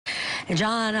And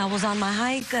John, I was on my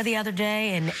hike the other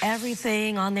day, and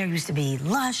everything on there used to be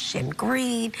lush and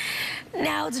green.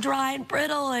 Now it's dry and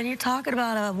brittle, and you're talking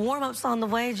about warm-ups on the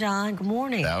way, John. Good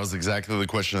morning. That was exactly the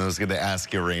question I was going to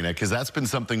ask you, Raina, because that's been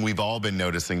something we've all been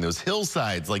noticing. Those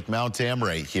hillsides like Mount Tam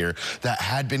right here that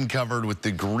had been covered with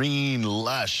the green,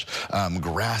 lush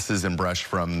grasses and brush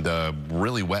from the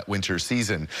really wet winter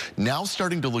season, now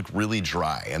starting to look really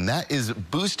dry. And that is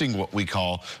boosting what we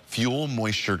call fuel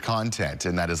moisture content,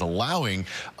 and that is allowing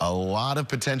a lot of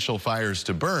potential fires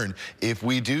to burn if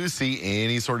we do see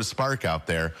any sort of spark out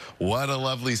there. What a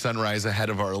lovely sunrise ahead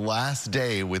of our last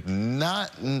day with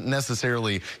not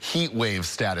necessarily heat wave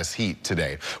status heat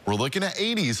today. We're looking at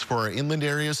 80s for our inland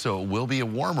areas, so it will be a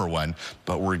warmer one,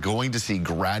 but we're going to see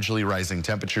gradually rising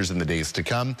temperatures in the days to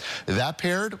come. That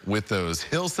paired with those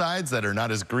hillsides that are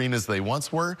not as green as they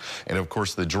once were, and of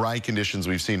course the dry conditions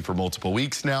we've seen for multiple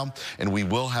weeks now, and we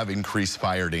will have increased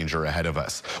fire danger ahead of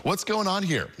us. What's going on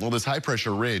here? Well, this high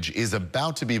pressure ridge is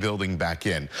about to be building back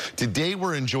in. Today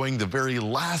we're enjoying the very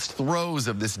last throes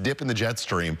of this dip in the jet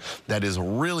stream that is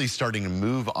really starting to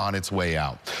move on its way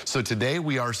out. So today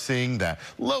we are seeing that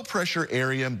low pressure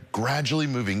area gradually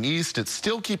moving east. It's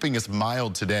still keeping us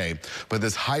mild today, but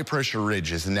this high pressure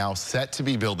ridge is now set to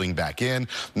be building back in.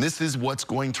 And this is what's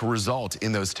going to result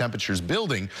in those temperatures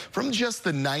building from just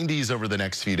the 90s over the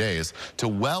next few days to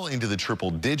well into the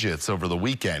triple digits over the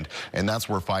weekend. And that's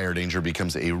where fire danger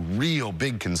becomes a real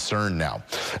big concern now.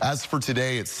 As for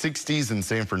today, it's 60s in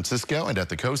San Francisco and at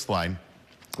the coastline.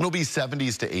 It'll be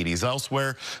 70s to 80s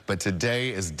elsewhere, but today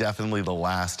is definitely the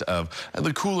last of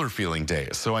the cooler feeling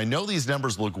days. So I know these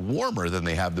numbers look warmer than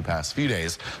they have the past few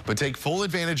days, but take full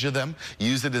advantage of them.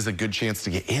 Use it as a good chance to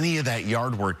get any of that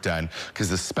yard work done, because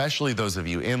especially those of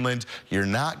you inland, you're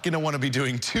not going to want to be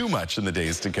doing too much in the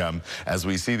days to come as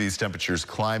we see these temperatures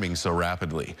climbing so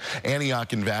rapidly.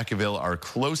 Antioch and Vacaville are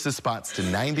closest spots to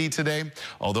 90 today,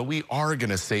 although we are going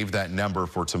to save that number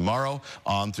for tomorrow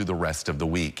on through the rest of the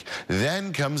week.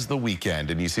 Then comes the weekend,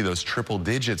 and you see those triple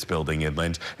digits building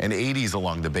inland and 80s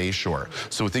along the bay shore.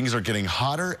 So things are getting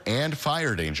hotter, and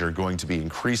fire danger going to be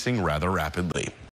increasing rather rapidly.